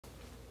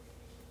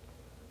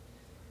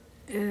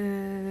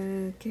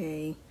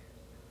Okay.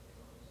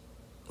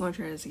 I want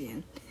to try this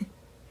again.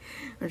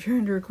 I'm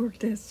trying to record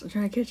this. I'm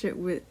trying to catch it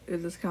with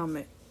this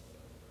comment.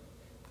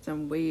 So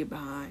I'm way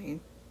behind.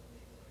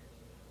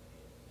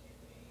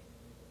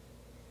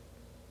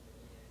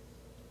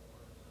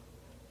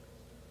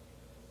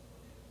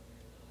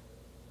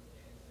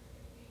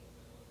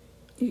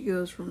 It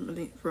goes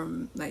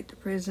from like the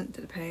present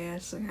to the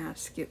past, so it kind of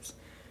skips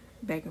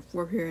back and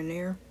forth here and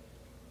there.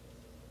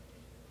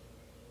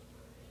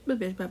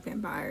 But it's about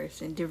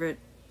vampires and different,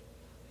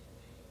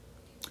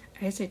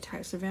 I say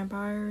types of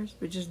vampires,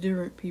 but just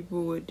different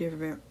people with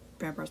different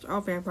vampires.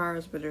 All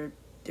vampires, but they're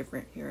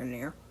different here and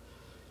there.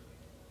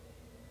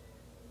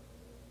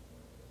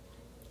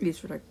 At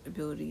least for like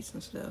abilities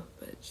and stuff,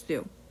 but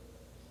still.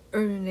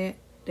 Other than that,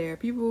 there are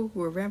people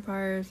who are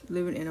vampires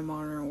living in a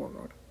modern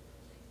world.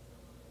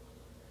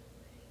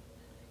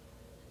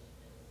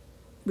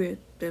 With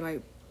their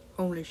like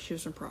own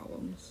issues and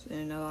problems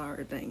and a lot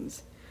of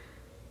things.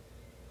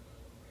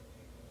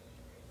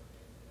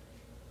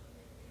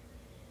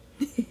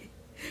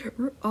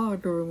 We're all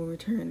adorable when we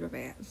turn into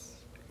bats,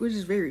 which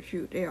is very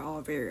cute. They are all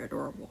very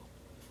adorable.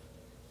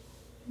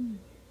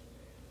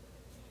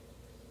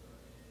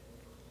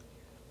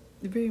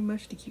 They're very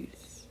much the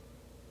cutest.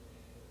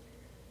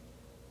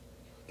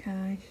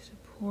 Kind,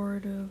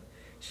 supportive.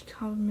 She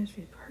compliments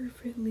me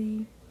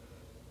perfectly.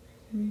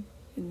 And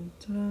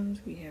sometimes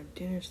we have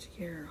dinners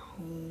together at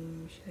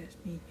home. She lets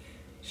me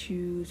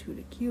choose who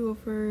to kill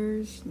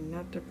first.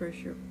 Not to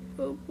pressure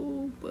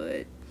bubble,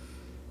 but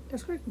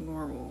that's quite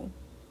normal.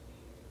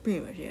 Pretty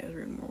much, yeah, it's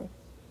very normal.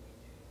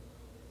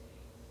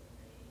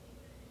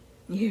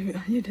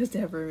 Yeah, it does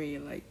that for me.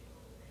 Like,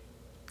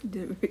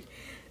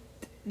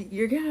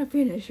 you're gonna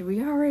finish.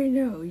 We already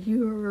know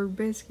you are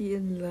basically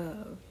in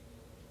love.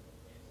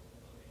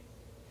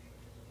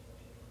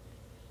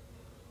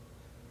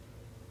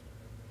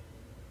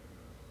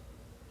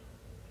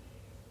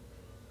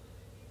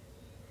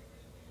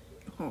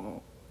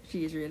 Oh,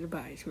 she is ready to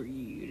buy for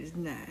you. It's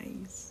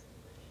nice.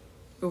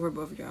 Over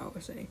both of y'all, I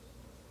would say.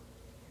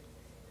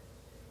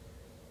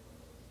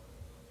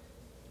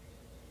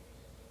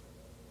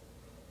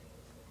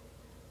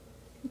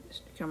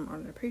 Just come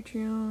on the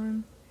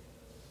Patreon.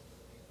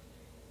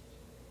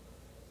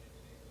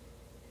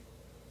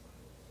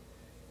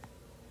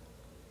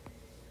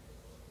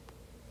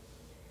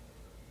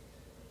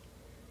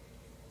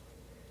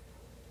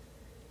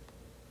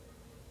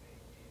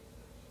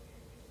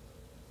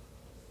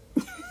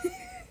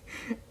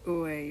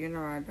 Wait, you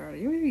know what, daughter?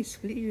 You may be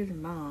split your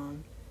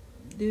mom.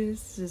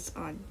 This is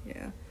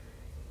Anya.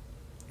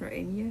 Or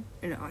Anya?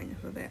 No, Anya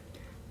for that.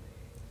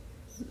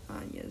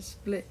 Anya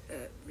split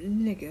up.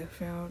 Nika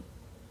found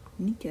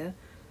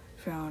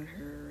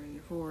her in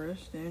the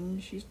forest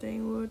and she's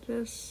staying with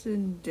us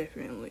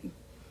indefinitely.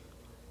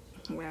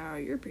 Wow,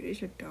 you're pretty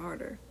as your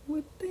daughter.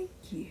 Well, thank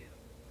you.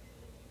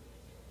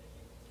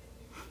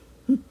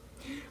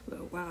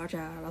 Little wild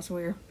child, I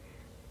swear.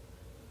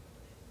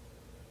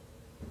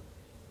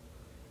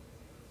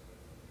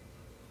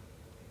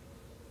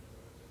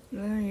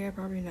 Yeah,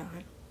 probably not.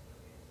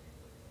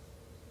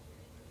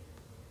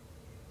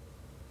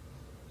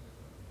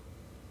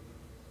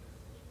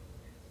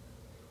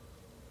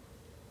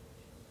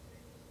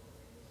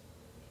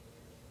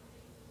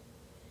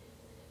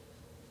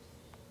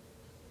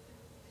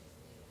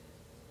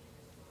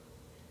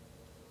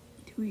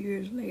 Two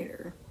years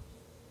later.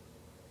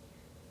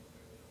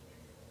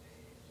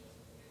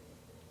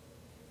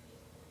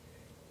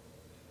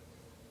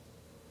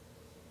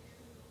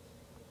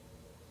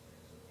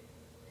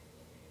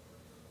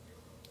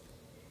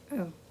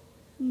 Oh.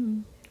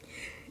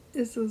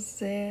 It's so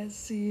sad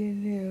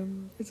seeing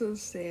him. It's so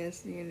sad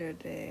seeing their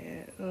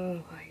dad.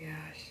 Oh my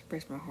gosh.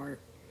 Breaks my heart.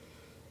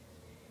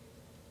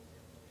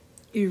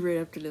 You read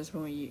up to this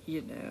point,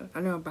 you know.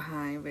 I know I'm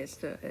behind, but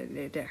still,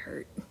 that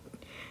hurt.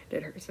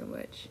 That hurt so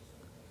much.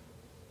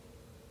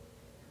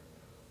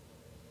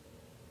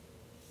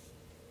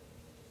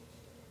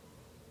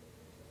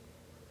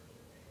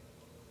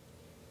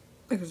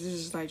 Because this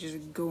is like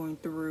just going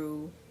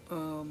through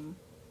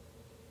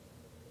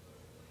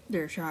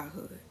their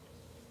childhood.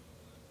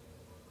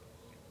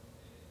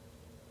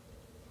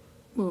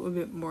 Well, a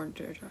bit more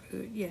into their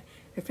childhood. Yeah,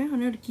 they found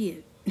another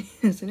kid.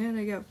 So now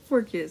they got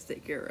 4 kids to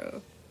take care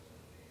of.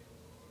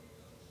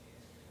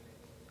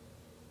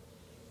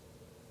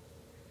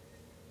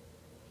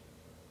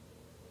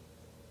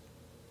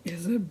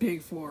 It's a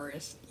big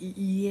forest.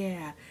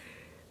 Yeah.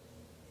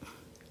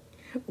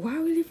 Why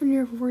are we leaving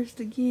their forest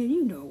again?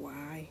 You know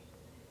why.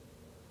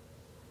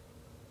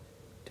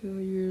 2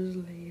 years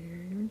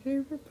later, we were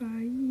there for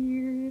 5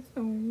 years.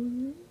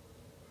 Oh.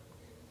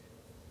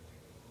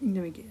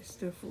 Let me get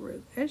stuff for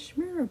it.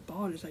 Eshmira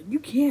Ball is like, you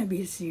can't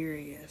be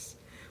serious.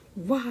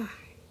 Why?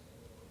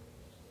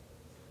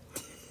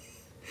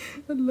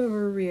 I love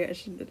her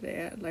reaction to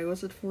that. Like,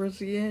 what's it for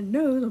us again?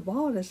 No, it's a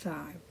ball this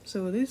time.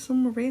 So at least some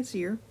more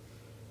fancier.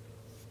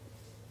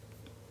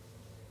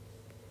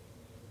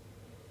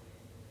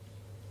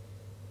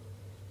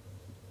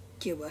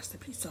 Give us the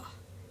pizza.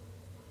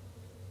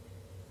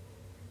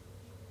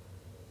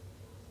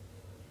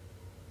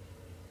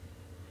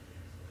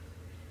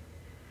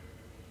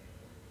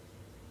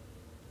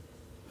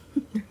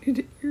 I need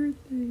an ear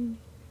thing.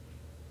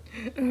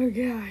 Oh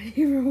god,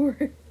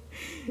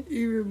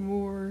 even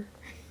more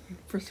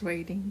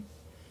persuading.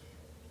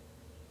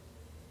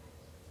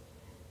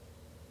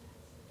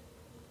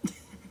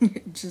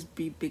 Just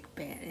be big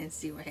bad and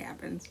see what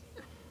happens.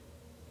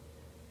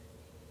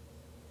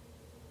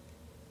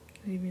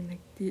 Even like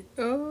the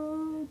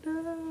oh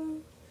no.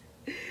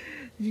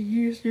 You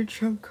use your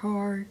trump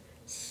card.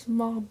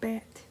 Small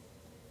bet.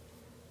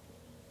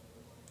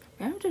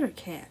 I adopted a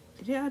cat.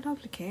 Did I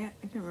adopt a cat?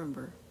 I can't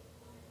remember.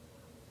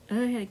 I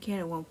know I had a cat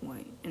at one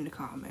point in the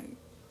comic.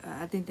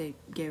 I think they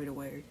gave it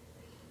away.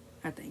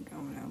 I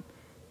don't know.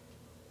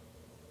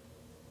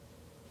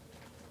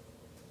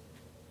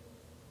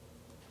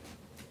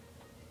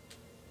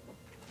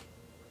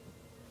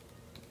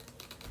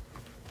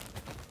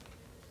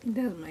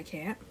 That's my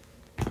cat.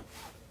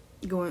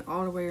 Going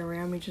all the way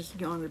around me just to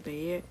get on the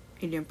bed.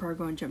 And then probably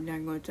going to jump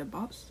down, going to the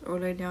box, or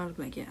lay down on the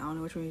blanket. I don't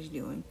know which one he's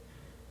doing.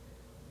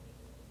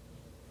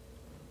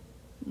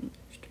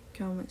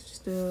 Comic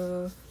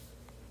stuff.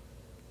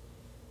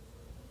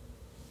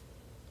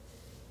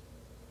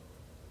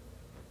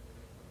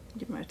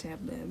 Give my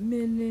tablet a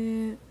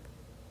minute.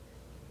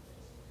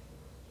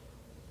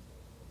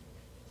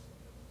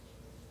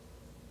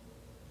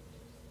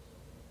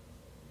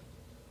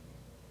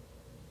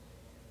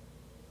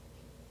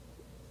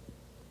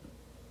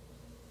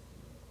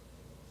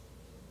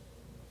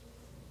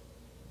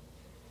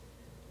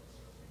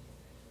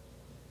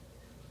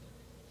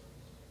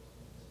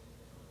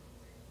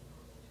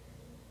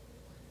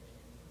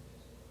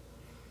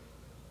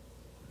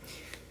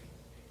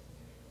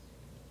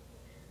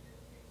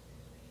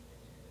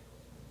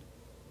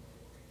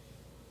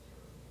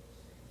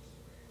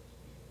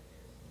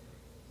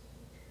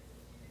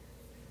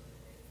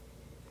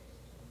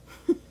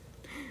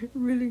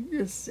 Really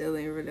just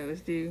silly for those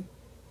two.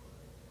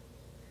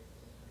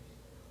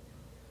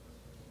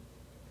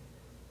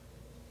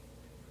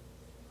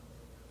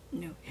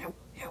 No, help.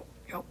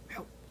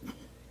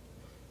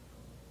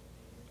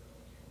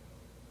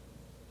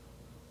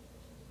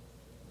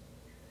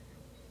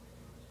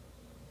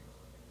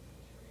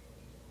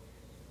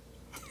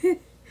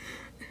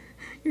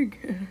 You're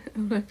good.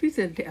 I'm like, please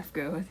let Death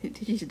go. I think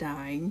she's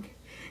dying.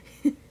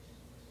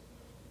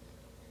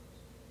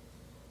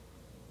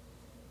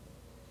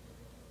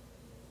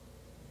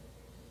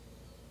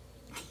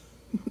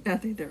 I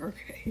think they're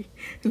okay.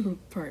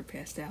 Probably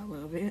passed out a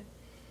little bit.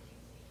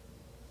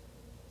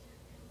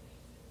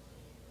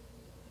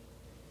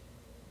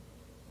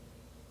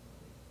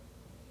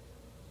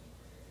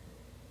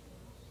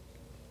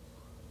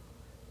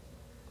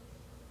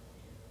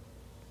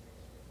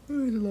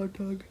 There's a log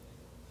dog.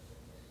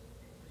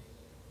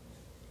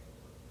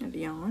 And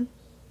yawn.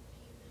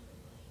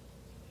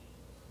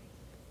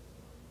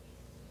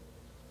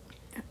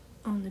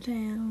 On the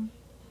town.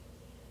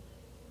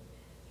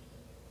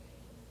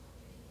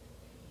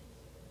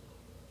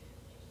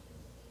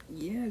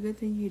 Yeah, good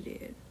thing you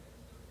did.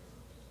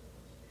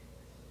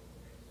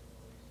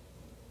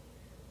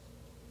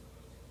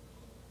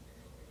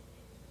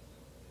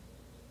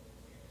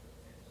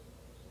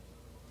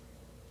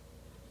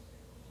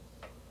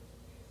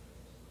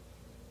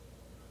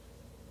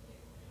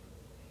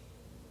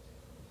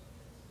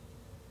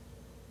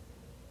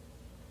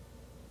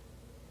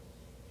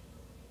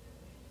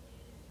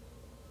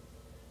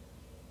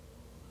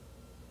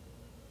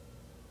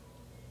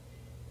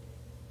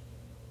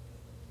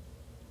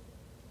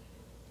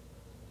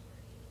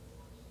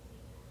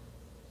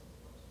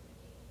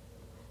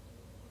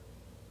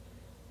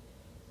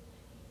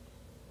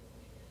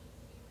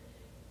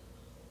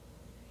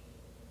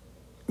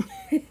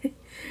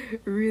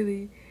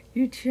 Really?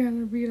 You trying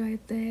to be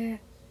like that?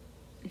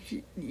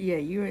 Yeah,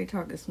 you ain't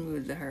talking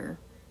smooth to her.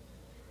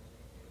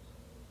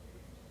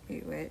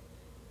 Wait, what?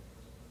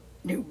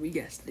 No, we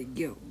got to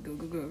go.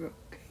 Go.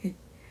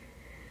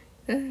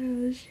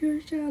 She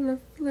was trying to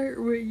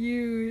flirt with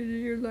you,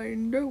 and you're like,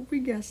 no, we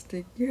got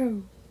to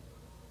go.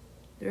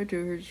 They're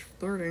doing her just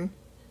flirting.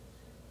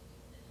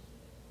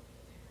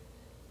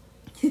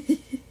 I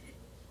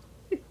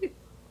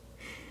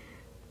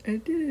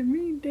didn't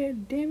mean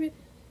that, damn it.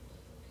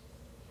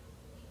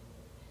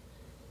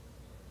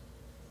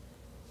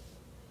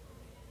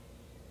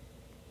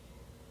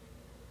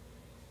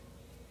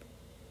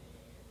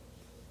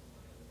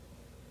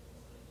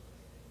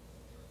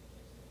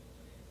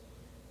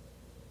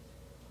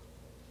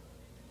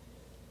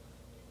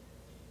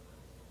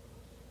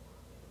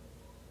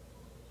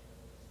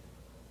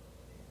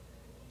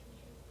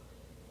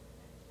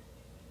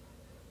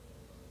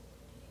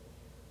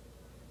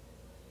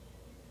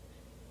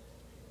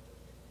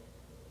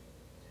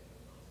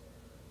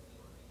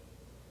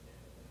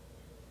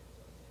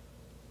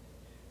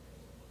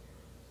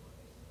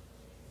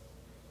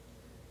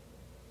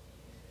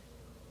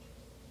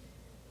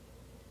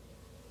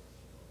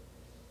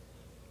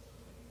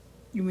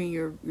 You mean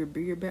your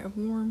bigger bat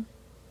form?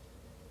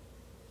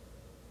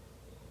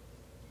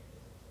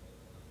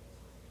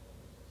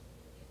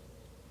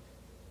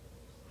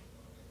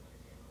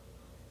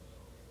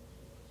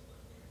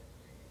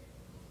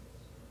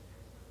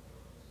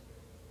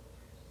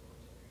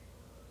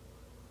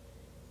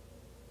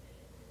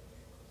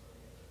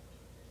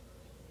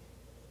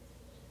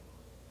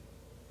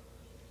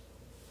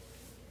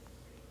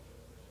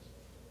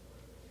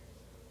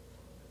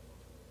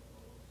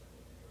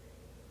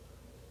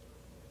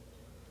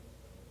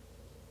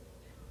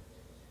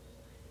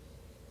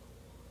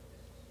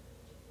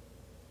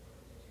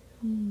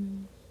 I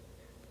don't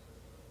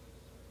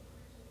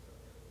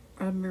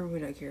remember who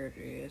that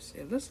character is.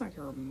 It looks like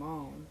her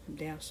mom,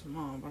 Daph's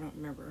mom. I don't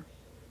remember.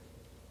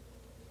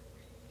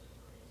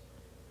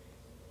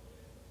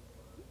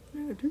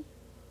 No, dude.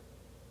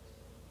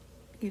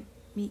 Give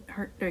me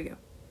heart. There you go.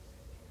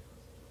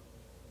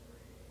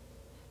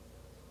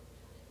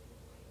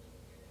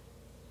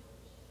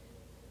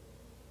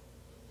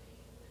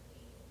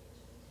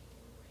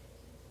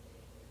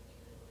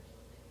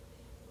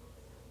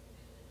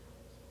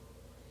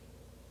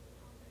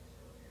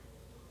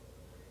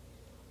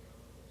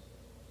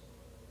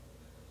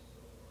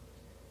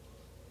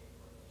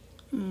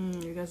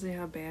 You gotta see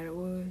how bad it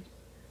was.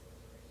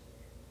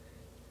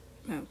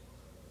 No.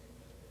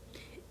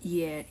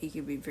 Yeah, it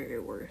could be very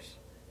worse.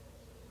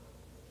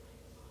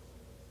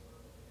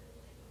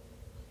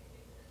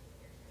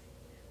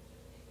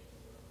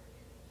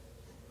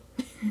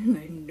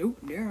 Like, nope,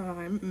 there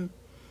I'm.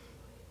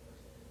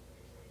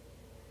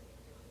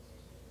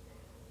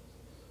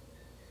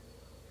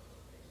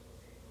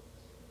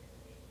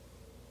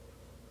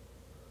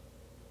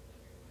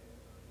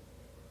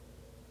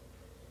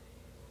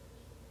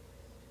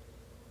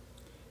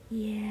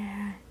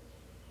 Yeah.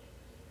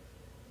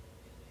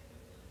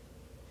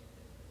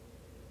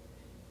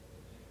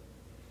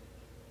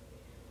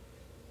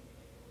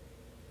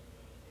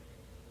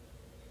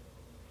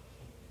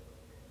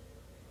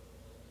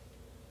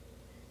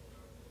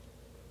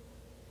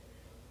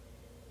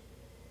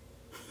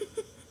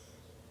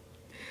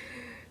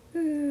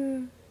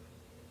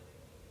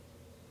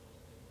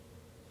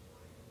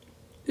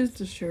 It's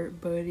the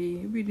shirt, buddy.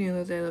 We didn't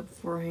look that up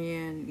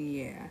beforehand.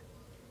 Yeah.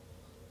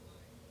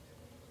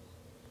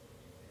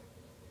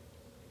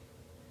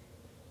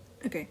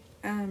 Okay,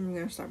 I'm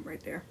gonna stop right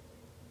there.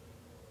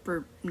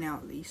 For now,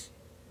 at least.